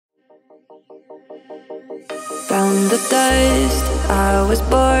From the dust I was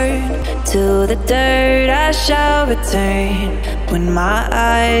born, to the dirt I shall return. When my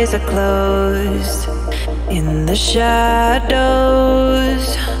eyes are closed, in the shadows,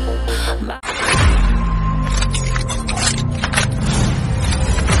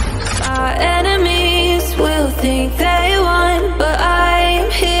 my enemies will think they won, but I am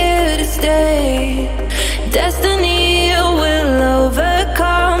here to stay. Destiny will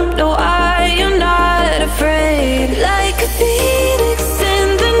overcome. No, I am not afraid. Like a phoenix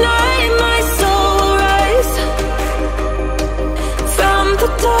in the night, my soul will rise. From the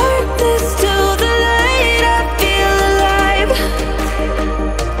darkness to the light, I feel alive.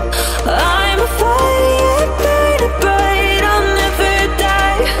 I'm a fire burning bright, I'll never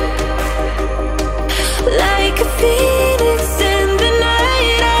die. Like a phoenix in the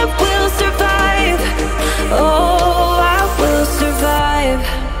night, I will survive. Oh, I will survive.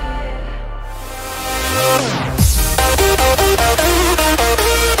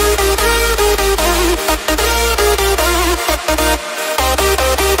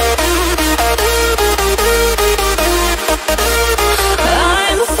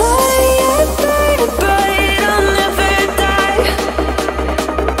 I'm a fire burning bright, I'll never die.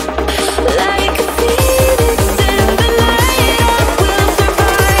 Like a phoenix in the night, I will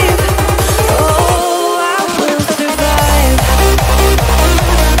survive. Oh, I will survive.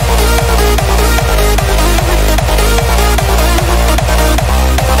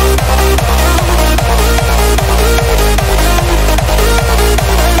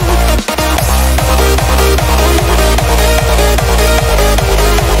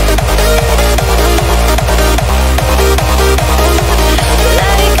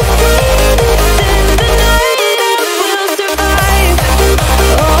 Like a phoenix in the night, I will survive.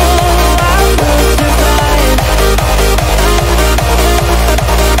 Oh, I will survive.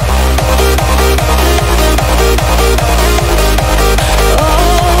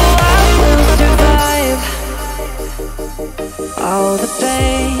 Oh, I will survive. All the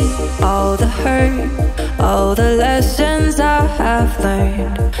pain, all the hurt, all the lessons I have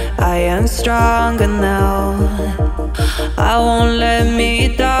learned, I am stronger now. I won't let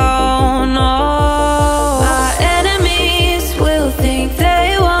me down. Oh, my enemies will think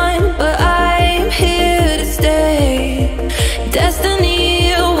they won, but I'm here to stay.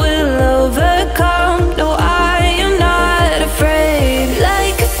 Destiny will overcome. No, I am not afraid.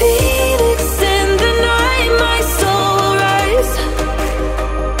 Like a phoenix in the night, my soul will rise.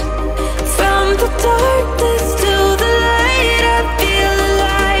 From the darkness to the light, I feel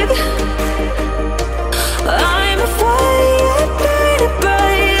alive. I'm a fire burning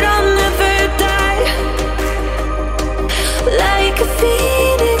bright, I'll never die. Like a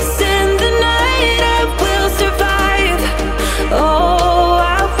phoenix in the night, I will survive. Oh,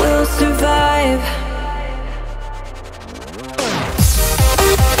 I will survive.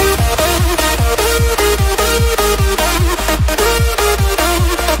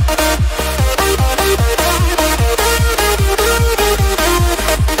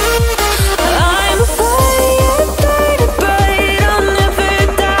 I'm a fire burning bright, I'll never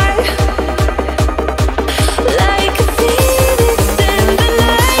die. Like a phoenix in the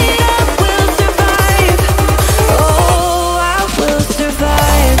night, I will survive. Oh, I will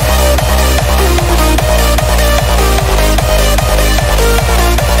survive.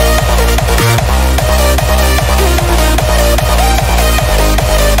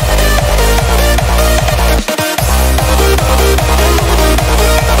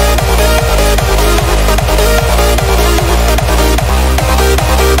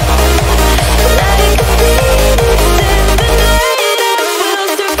 Like a phoenix in the night, I will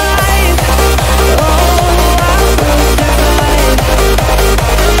survive. Oh, I will survive.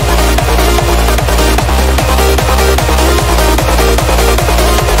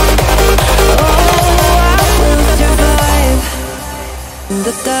 Oh, I will survive. In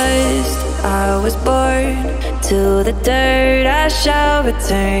the dust I was born, to the dirt I shall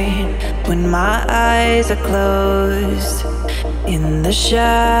return. When my eyes are closed, in the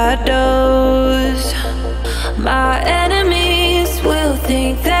shadows, my enemies will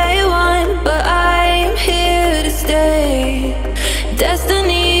think they won, but I am here to stay.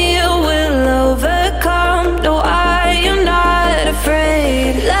 Destiny